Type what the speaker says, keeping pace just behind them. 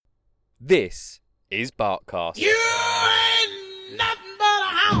This is Barkcast. You ain't nothing but a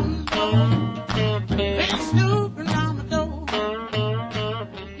hound dog. Been snooping on the door.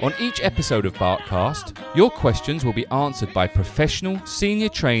 On each episode of Barkcast, your questions will be answered by professional, senior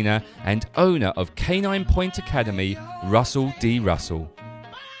trainer and owner of Canine Point Academy, Russell D. Russell.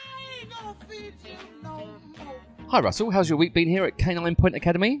 I ain't gonna feed you no more. Hi Russell, how's your week been here at Canine Point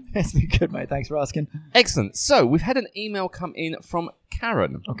Academy? It's been good, mate. Thanks for asking. Excellent. So, we've had an email come in from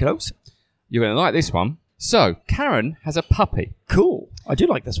Karen. Okay, dokes. You're going to like this one. So, Karen has a puppy. Cool. I do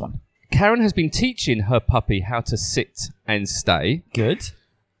like this one. Karen has been teaching her puppy how to sit and stay. Good.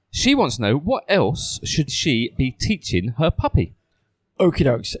 She wants to know what else should she be teaching her puppy? Okie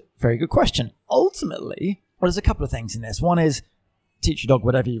dokes. Very good question. Ultimately, well, there's a couple of things in this. One is teach your dog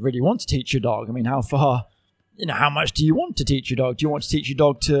whatever you really want to teach your dog. I mean, how far, how much do you want to teach your dog? Do you want to teach your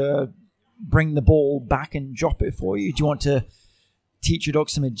dog to bring the ball back and drop it for you? Do you want to teach your dog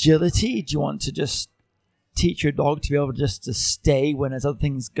some agility? Do you want to just teach your dog to be able to stay when there's other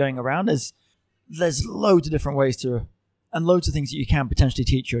things going around? There's loads of different ways to, and loads of things that you can potentially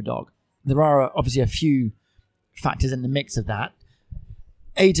teach your dog. There are obviously a few factors in the mix of that.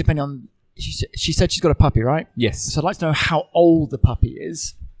 Depending on, she said she's got a puppy, right? Yes. So I'd like to know how old the puppy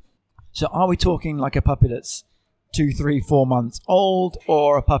is. So are we talking like a puppy that's 2, 3, 4 months old,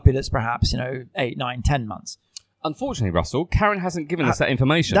 or a puppy that's perhaps, 8, 9, 10 months? Unfortunately, Russell, Karen hasn't given us that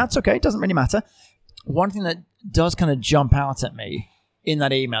information. That's okay. It doesn't really matter. One thing that does kind of jump out at me in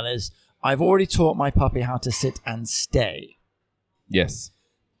that email is I've already taught my puppy how to sit and stay. Yes.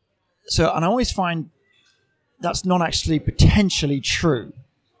 So, and I always find that's not actually potentially true.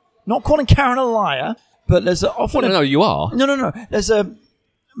 Not calling Karen a liar, but there's often... No, you are. No. There's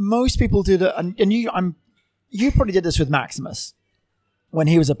most people do that, and you probably did this with Maximus when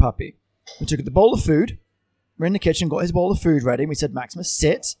he was a puppy. We took the bowl of food. We're in the kitchen, got his bowl of food ready, and we said, Maximus,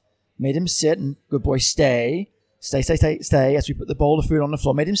 sit. Made him sit, and good boy, stay. Stay. As we put the bowl of food on the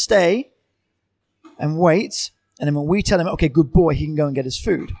floor, made him stay and wait. And then when we tell him, okay, good boy, he can go and get his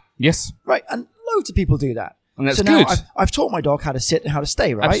food. Yes. Right, and loads of people do that. And that's so now good. I've taught my dog how to sit and how to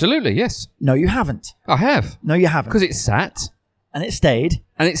stay, right? Absolutely, yes. No, you haven't. I have. No, you haven't. Because it sat, And it stayed.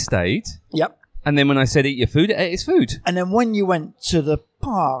 and it stayed, Yep. and then when I said eat your food, it ate its food. And then when you went to the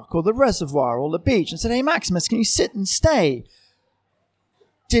park or the reservoir or the beach and said, hey, Maximus, can you sit and stay?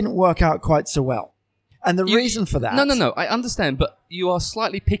 Didn't work out quite so well. And the reason for that... No, I understand, but you are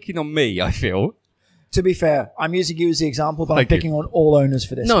slightly picking on me, I feel. To be fair, I'm using you as the example, but I'm Thank you. picking on all owners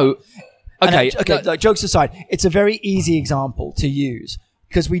for this. No. Okay. Like, jokes aside, it's a very easy example to use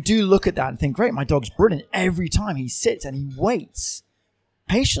because we do look at that and think, great, my dog's brilliant. Every time he sits and he waits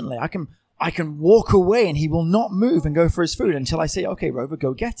patiently, I can walk away and he will not move and go for his food until I say, okay, Rover,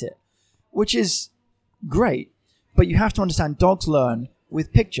 go get it, which is great. But you have to understand dogs learn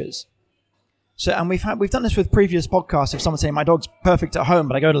with pictures. So, and we've done this with previous podcasts of someone saying, my dog's perfect at home,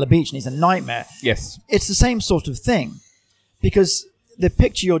 but I go to the beach and he's a nightmare. Yes. It's the same sort of thing because the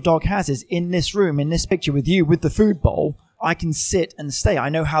picture your dog has is in this room, in this picture with you, with the food bowl, I can sit and stay. I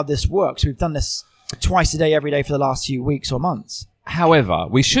know how this works. We've done this twice a day, every day for the last few weeks or months. However,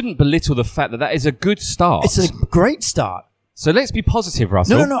 we shouldn't belittle the fact that that is a good start. It's a great start. So let's be positive,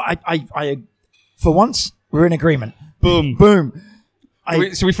 Russell. No. I for once, we're in agreement. Boom. Boom.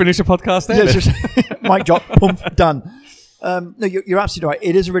 Should we finish the podcast there? Yeah, just mic drop, boom, done. No, you're absolutely right.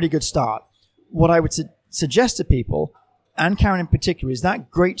 It is a really good start. What I would suggest to people, and Karen in particular, is that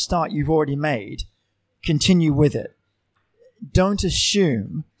great start you've already made, continue with it. Don't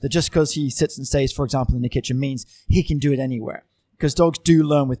assume that just because he sits and stays, for example, in the kitchen means he can do it anywhere. Because dogs do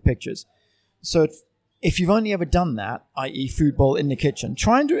learn with pictures. So if you've only ever done that, i.e. food bowl in the kitchen,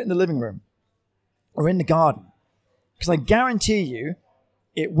 try and do it in the living room or in the garden. Because I guarantee you,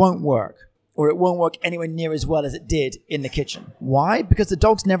 it won't work, or it won't work anywhere near as well as it did in the kitchen. Why? Because the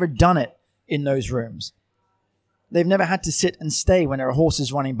dog's never done it in those rooms. They've never had to sit and stay when there are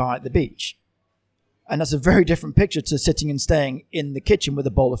horses running by at the beach. And that's a very different picture to sitting and staying in the kitchen with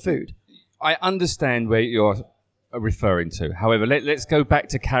a bowl of food. I understand where you're referring to. However, let's go back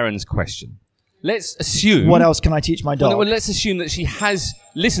to Karen's question. Let's assume... What else can I teach my dog? Well, let's assume that she has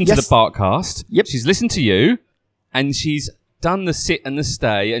listened Yes. to the Barkcast. Yep. She's listened to you, and she's done the sit and the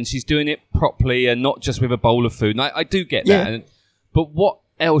stay, and she's doing it properly and not just with a bowl of food. And I do get that. Yeah. But what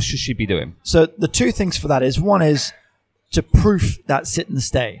else should she be doing? So the two things for that is, one is to proof that sit and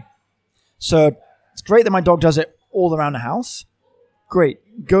stay. So it's great that my dog does it all around the house. Great.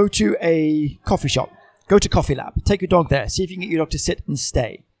 Go to a coffee shop. Go to Coffee Lab. Take your dog there. See if you can get your dog to sit and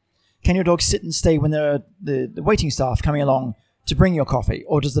stay. Can your dog sit and stay when there are the waiting staff coming along to bring your coffee?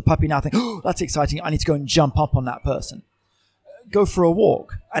 Or does the puppy now think, oh, that's exciting, I need to go and jump up on that person? go for a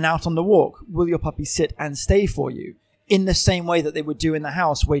walk, and out on the walk, will your puppy sit and stay for you in the same way that they would do in the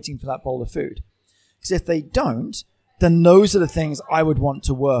house waiting for that bowl of food? Because if they don't, then those are the things I would want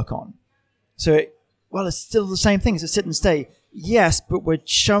to work on. So, it's still the same thing as a sit and stay. Yes, but we're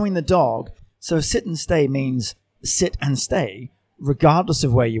showing the dog. So sit and stay means sit and stay, regardless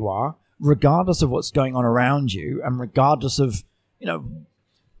of where you are, regardless of what's going on around you, and regardless of,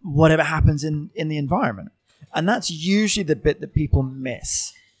 whatever happens in the environment. And that's usually the bit that people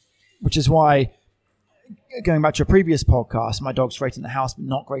miss, which is why, going back to a previous podcast, my dog's great in the house but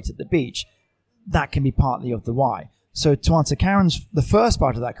not great at the beach. That can be partly of the why. So to answer Karen's, the first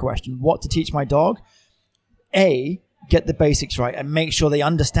part of that question, what to teach my dog? A, get the basics right and make sure they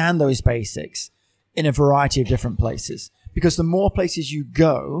understand those basics in a variety of different places. Because the more places you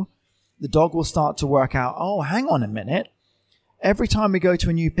go, the dog will start to work out, oh, hang on a minute. Every time we go to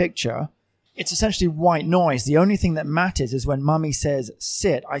a new picture, it's essentially white noise. The only thing that matters is when mummy says,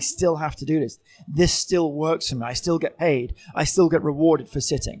 sit, I still have to do this. This still works for me. I still get paid. I still get rewarded for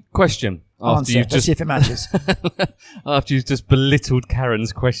sitting. Question. Answer. Let's see if it matches. After you've just belittled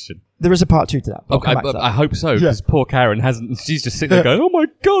Karen's question. There is a part 2 to that. Okay, I hope so, because poor Karen hasn't. She's just sitting there going, oh my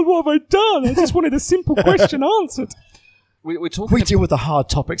God, what have I done? I just wanted a simple question answered. We're talking we deal with the hard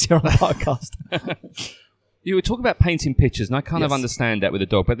topics here on the podcast. You were talking about painting pictures, and I kind of Yes. understand that with a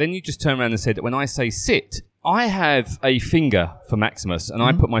dog, but then you just turn around and said that when I say sit, I have a finger for Maximus, and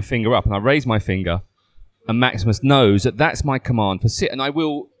I put my finger up, and I raise my finger, and Maximus knows that that's my command for sit, and I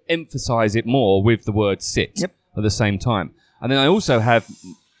will emphasize it more with the word sit at the same time. And then I also have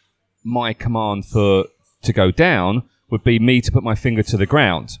my command for to go down would be me to put my finger to the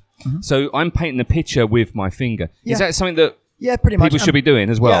ground. So I'm painting the picture with my finger. Yeah. Is that something that Pretty much. people should be doing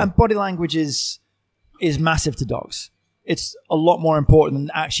as well? Yeah, and body language is massive to dogs. It's a lot more important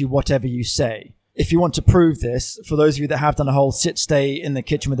than actually whatever you say. If you want to prove this, for those of you that have done a whole sit stay in the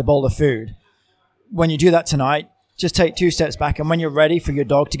kitchen with a bowl of food, when you do that tonight, just take 2 steps back, and when you're ready for your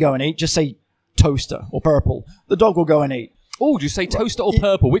dog to go and eat, just say toaster or purple. The dog will go and eat. Oh, do you say toaster or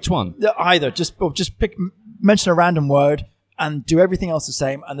purple? Which one? Either. Just mention a random word and do everything else the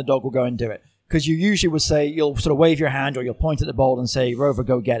same, and the dog will go and do it. Because you usually would say, you'll sort of wave your hand or you'll point at the bowl and say, Rover,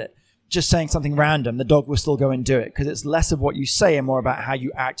 go get it. Just saying something random, the dog will still go and do it, because it's less of what you say and more about how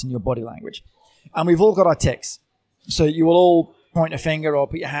you act in your body language. And we've all got our tics. So you will all point a finger or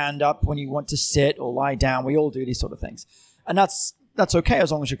put your hand up when you want to sit or lie down. We all do these sort of things. And that's okay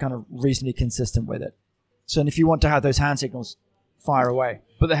as long as you're kind of reasonably consistent with it. So if you want to have those hand signals, fire away.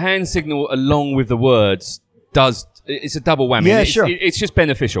 But the hand signal along with the words it's a double whammy. Yeah, sure. It's just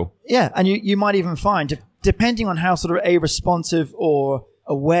beneficial. Yeah, and you might even find, depending on how sort of responsive or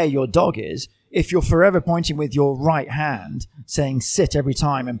aware your dog is, if you're forever pointing with your right hand, saying sit every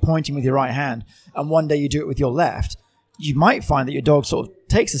time and pointing with your right hand, and one day you do it with your left, you might find that your dog sort of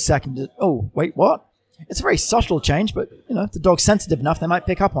takes a second to, oh, wait, what? It's a very subtle change, but if the dog's sensitive enough, they might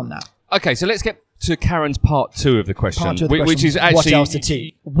pick up on that. Okay, so let's get to Karen's part 2 of the question, Part 2 of the which question, is actually what else to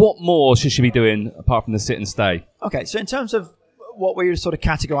teach? What more should she be doing apart from the sit and stay? Okay, so in terms of what we would sort of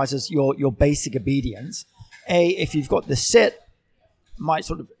categorize as your basic obedience, if you've got the sit, might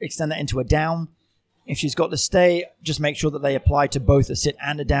sort of extend that into a down. If she's got the stay, just make sure that they apply to both a sit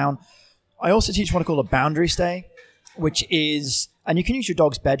and a down. I also teach what I call a boundary stay, which is, and you can use your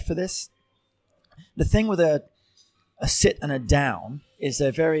dog's bed for this. The thing with a sit and a down is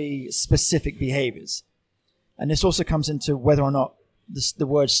they're very specific behaviors. And this also comes into whether or not the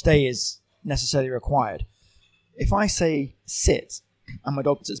word stay is necessarily required. If I say sit and my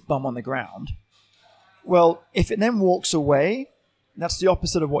dog puts its bum on the ground, well, if it then walks away, that's the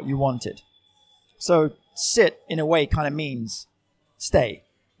opposite of what you wanted. So sit, in a way, kind of means stay.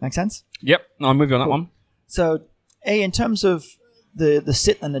 Make sense? Yep, I'm with you on that one. So, in terms of the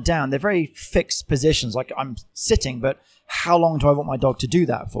sit and the down, they're very fixed positions. Like, I'm sitting, but how long do I want my dog to do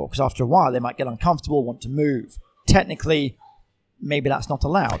that for? Because after a while, they might get uncomfortable, want to move. Technically, maybe that's not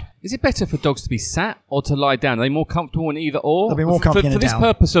allowed. Is it better for dogs to be sat or to lie down? Are they more comfortable in either or? They'll be more comfortable for in a this down.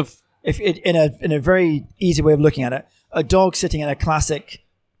 purpose of... In a very easy way of looking at it, a dog sitting in a classic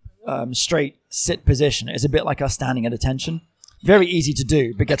straight sit position is a bit like us standing at attention. Very easy to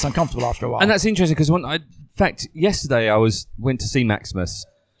do, but gets uncomfortable after a while. And that's interesting because in fact, yesterday I went to see Maximus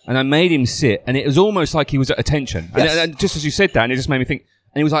and I made him sit and it was almost like he was at attention. Yes. And just as you said that, and it just made me think,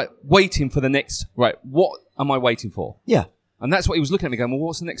 and he was like waiting for the next, right, what am I waiting for? Yeah. And that's what he was looking at me going, well,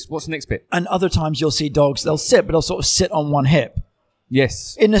 what's the next bit? And other times you'll see dogs, they'll sit, but they'll sort of sit on one hip.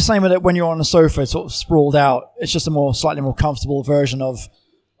 Yes. In the same way that when you're on a sofa, sort of sprawled out, it's just a slightly more comfortable version of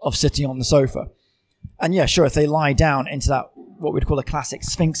sitting on the sofa. And yeah, sure, if they lie down into that, what we'd call a classic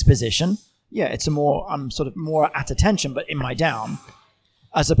Sphinx position, yeah, I'm sort of more at attention, but in my down,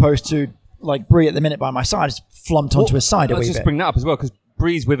 as opposed to like Bree at the minute by my side, just flumped onto his side a wee Let's just bit. bring that up as well, because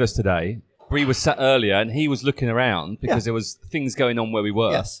Bree's with us today. Bree was sat earlier, and he was looking around because there was things going on where we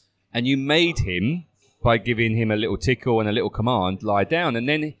were. Yes. And you made him, by giving him a little tickle and a little command, lie down. And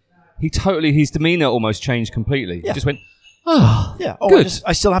then his demeanour almost changed completely. Yeah. He just went, oh, Yeah. Oh, good.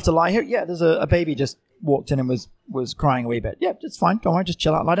 I still have to lie here? Yeah, there's a baby just walked in and was crying a wee bit. Yeah, it's fine. Go on, just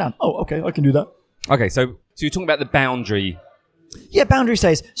chill out, lie down. Oh, okay, I can do that. Okay, so you're talking about the boundary. Yeah, boundary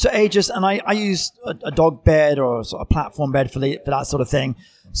stays. So ages, and I use a dog bed or sort of platform bed for that sort of thing.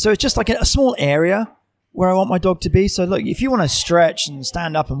 So it's just like a small area where I want my dog to be. So look, if you want to stretch and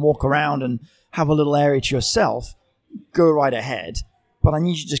stand up and walk around and have a little area to yourself, go right ahead. But I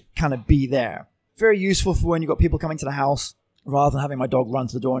need you to just kind of be there. Very useful for when you've got people coming to the house. Rather than having my dog run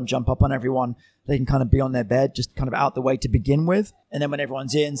to the door and jump up on everyone, they can kind of be on their bed, just kind of out the way to begin with. And then when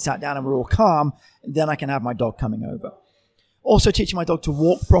everyone's in, sat down and we're all calm, then I can have my dog coming over. Also teaching my dog to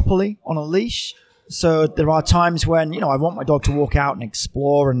walk properly on a leash. So there are times when, I want my dog to walk out and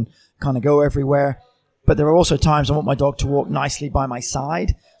explore and kind of go everywhere. But there are also times I want my dog to walk nicely by my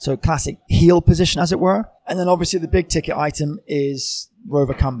side. So classic heel position, as it were. And then obviously the big ticket item is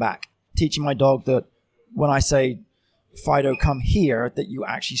Rover come back. Teaching my dog that when I say, Fido, come here, that you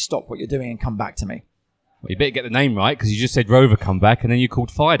actually stop what you're doing and come back to me. Well, you better get the name right, because you just said Rover come back, and then you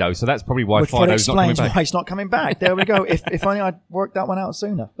called Fido, so that's probably why Which Fido's not coming explains back. why he's not coming back. There we go. If only I'd worked that one out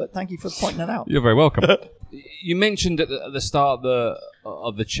sooner. But thank you for pointing it out. You're very welcome. You mentioned at the start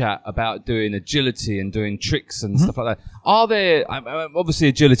of the chat about doing agility and doing tricks and stuff like that. Are there, obviously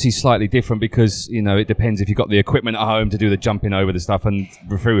agility is slightly different because, it depends if you've got the equipment at home to do the jumping over the stuff and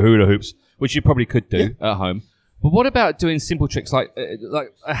through hula hoops, which you probably could do at home. But what about doing simple tricks like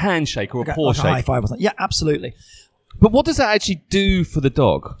a handshake or a paw Like shake? a high five or something. Yeah, absolutely. But what does that actually do for the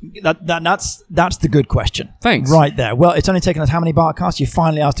dog? That's the good question. Thanks. Right there. Well, it's only taken us how many Bartcasts? You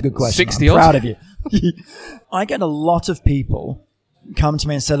finally asked a good question. 60 I'm odd. proud of you. I get a lot of people come to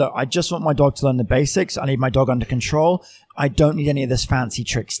me and say, look, I just want my dog to learn the basics. I need my dog under control. I don't need any of this fancy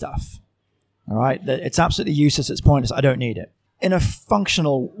trick stuff. All right? It's absolutely useless. It's pointless. I don't need it. In a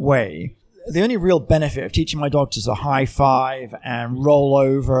functional way, the only real benefit of teaching my dog to sort of high five and roll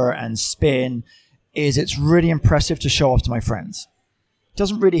over and spin is it's really impressive to show off to my friends. It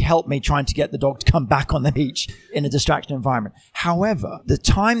doesn't really help me trying to get the dog to come back on the beach in a distraction environment. However, the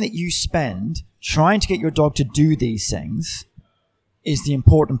time that you spend trying to get your dog to do these things is the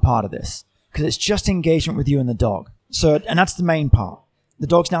important part of this, because it's just engagement with you and the dog. So, and that's the main part. The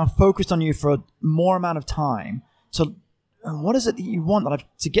dog's now focused on you for a more amount of time. So, and what is it that you want that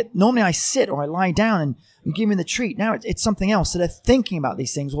to get? Normally I sit or I lie down and you give me the treat. Now it's something else. So they're thinking about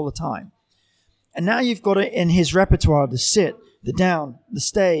these things all the time. And now you've got it in his repertoire, the sit, the down, the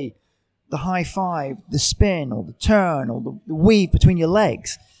stay, the high five, the spin or the turn or the weave between your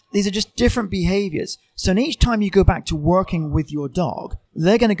legs. These are just different behaviors. So in each time you go back to working with your dog,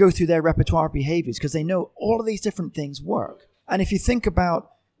 they're going to go through their repertoire of behaviors because they know all of these different things work. And if you think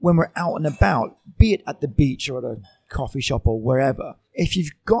about when we're out and about, be it at the beach or at a coffee shop or wherever, if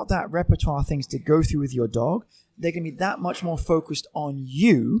you've got that repertoire of things to go through with your dog, they're going to be that much more focused on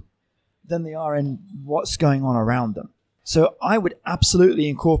you than they are in what's going on around them. So I would absolutely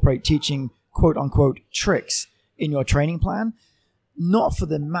incorporate teaching quote unquote tricks in your training plan, not for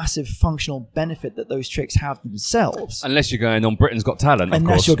the massive functional benefit that those tricks have themselves. Unless you're going on Britain's Got Talent, of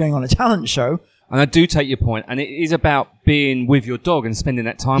Unless course. you're going on a talent show. And I do take your point, and it is about being with your dog and spending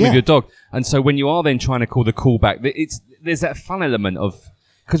that time with your dog. And so when you are then trying to call the call back, there's that fun element of...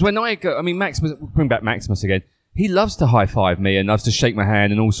 Because when I go... I mean, Maximus... Bring back Maximus again. He loves to high-five me and loves to shake my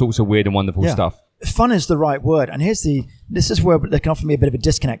hand and all sorts of weird and wonderful stuff. Fun is the right word. And this is where there can often be a bit of a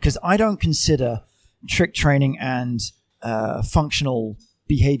disconnect, because I don't consider trick training and functional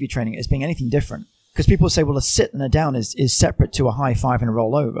behavior training as being anything different. Because people say, well, a sit and a down is separate to a high five and a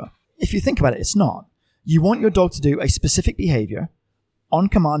roll over. If you think about it, it's not. You want your dog to do a specific behavior on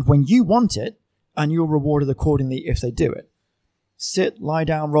command when you want it, and you're rewarded accordingly if they do it. Sit, lie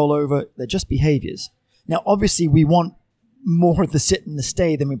down, roll over, they're just behaviors. Now, obviously, we want more of the sit and the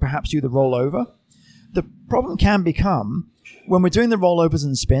stay than we perhaps do the roll over. The problem can become when we're doing the rollovers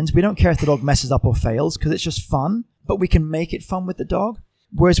and spins, we don't care if the dog messes up or fails because it's just fun, but we can make it fun with the dog.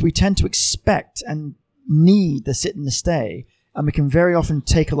 Whereas we tend to expect and need the sit and the stay, and we can very often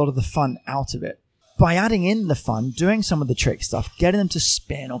take a lot of the fun out of it. By adding in the fun, doing some of the trick stuff, getting them to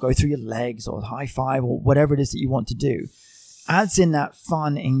spin or go through your legs or high five or whatever it is that you want to do, adds in that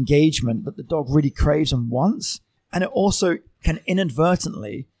fun engagement that the dog really craves and wants. And it also can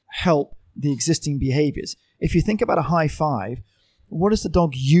inadvertently help the existing behaviors. If you think about a high five, what is the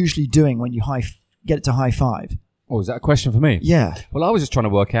dog usually doing when you get it to high five? Oh, is that a question for me? Yeah. Well, I was just trying to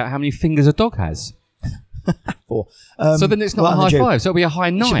work out how many fingers a dog has. 4. So then it's not a high 5, so it'll be a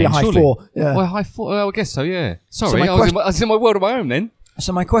high 9. It should be a high surely. 4. Yeah. Well, a high 4. Well, I guess so. Yeah. Sorry, my I was in my world of my own then.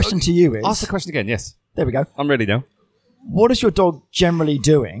 So my question to you is... Ask the question again. Yes, There we go. I'm ready now. What is your dog generally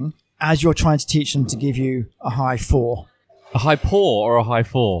doing as you're trying to teach them to give you a high 4? A high paw or a high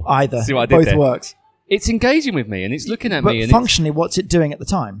 4? Either. See what I did Both there? works. It's engaging with me and it's looking at But me and functionally, what's it doing at the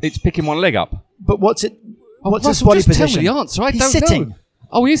time? it's picking one leg up. But what's its Russell, body just position? Tell me the answer. I He's don't sitting. know.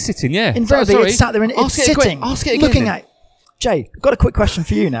 Oh, he is sitting. Yeah. Invariably, Sorry. it's sat there and it's Ask it again. sitting. Ask it again. Looking then. at... Jay, I've got a quick question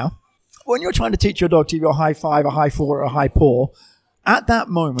for you now. When you're trying to teach your dog to give you a high 5, a high 4, or a high paw, at that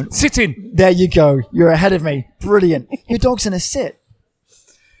moment... Sitting. There you go. You're ahead of me. Brilliant. Your dog's in a sit.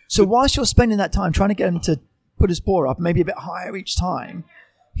 So whilst you're spending that time trying to get him to put his paw up, maybe a bit higher each time,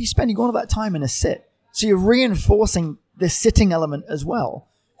 he's spending all of that time in a sit. So you're reinforcing the sitting element as well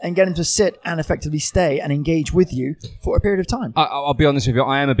and get him to sit and effectively stay and engage with you for a period of time. I'll be honest with you.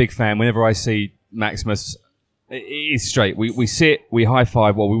 I am a big fan. Whenever I see Maximus, it is straight. We sit, we high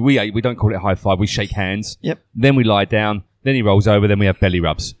five. Well, we don't call it high five. We shake hands. Yep. Then we lie down. Then he rolls over. Then we have belly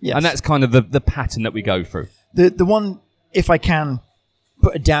rubs. Yes. And that's kind of the pattern that we go through. The one, if I can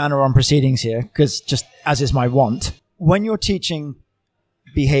put a downer on proceedings here, because just as is my want, when you're teaching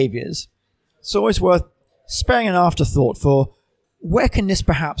behaviors, it's always worth sparing an afterthought for where can this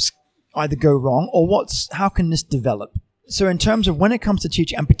perhaps either go wrong or how can this develop? So in terms of when it comes to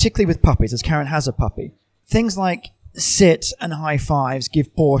teaching, and particularly with puppies, as Karen has a puppy, things like sit and high fives,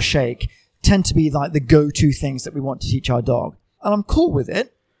 give paw a shake, tend to be like the go-to things that we want to teach our dog. And I'm cool with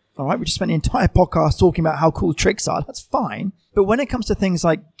it. All right, we just spent the entire podcast talking about how cool tricks are. That's fine. But when it comes to things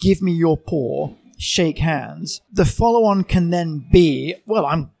like give me your paw, shake hands, the follow-on can then be, well,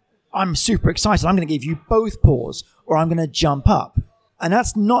 I'm super excited. I'm going to give you both paws, or I'm going to jump up. And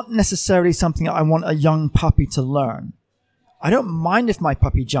that's not necessarily something that I want a young puppy to learn. I don't mind if my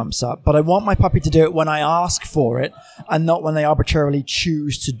puppy jumps up, but I want my puppy to do it when I ask for it and not when they arbitrarily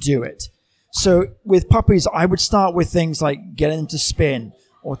choose to do it. So with puppies, I would start with things like get them to spin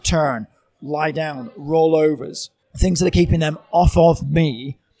or turn, lie down, roll overs, things that are keeping them off of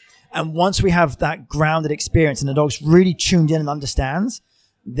me. And once we have that grounded experience and the dog's really tuned in and understands,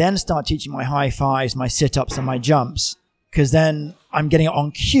 then start teaching my high fives, my sit-ups and my jumps, because then I'm getting it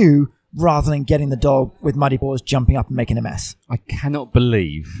on cue rather than getting the dog with muddy paws jumping up and making a mess. I cannot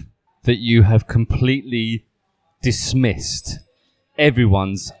believe that you have completely dismissed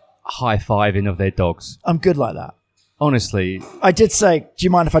everyone's high-fiving of their dogs. I'm good like that. Honestly. I did say, do you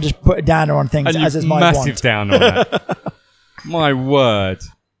mind if I just put a downer on things as is my massive want? down on that. My word.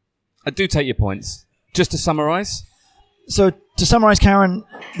 I do take your points. Just to summarise. So to summarize, Karen,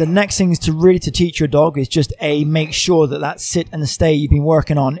 the next thing is to teach your dog is just make sure that sit and stay you've been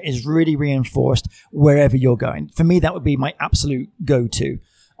working on is really reinforced wherever you're going. For me, that would be my absolute go-to.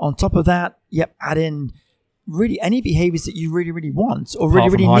 On top of that, add in really any behaviors that you really, really want or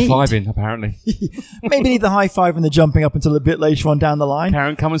Apart really, from really need. high-fiving, apparently. Maybe need the high five and the jumping up until a bit later on down the line.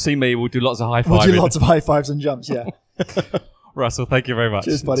 Karen, come and see me. We'll do lots of high-fiving. We'll do lots of high fives and jumps, yeah. Russell, thank you very much.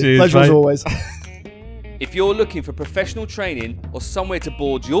 Cheers, buddy. Cheers, Pleasure as mate. always. If you're looking for professional training or somewhere to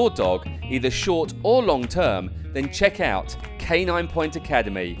board your dog, either short or long term, then check out Canine Point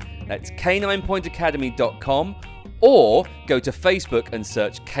Academy. That's caninepointacademy.com or go to Facebook and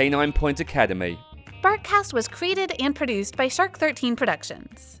search Canine Point Academy. Barkcast was created and produced by Shark 13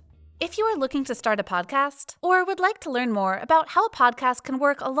 Productions. If you are looking to start a podcast or would like to learn more about how a podcast can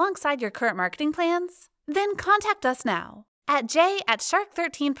work alongside your current marketing plans, then contact us now at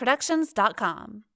j@shark13productions.com.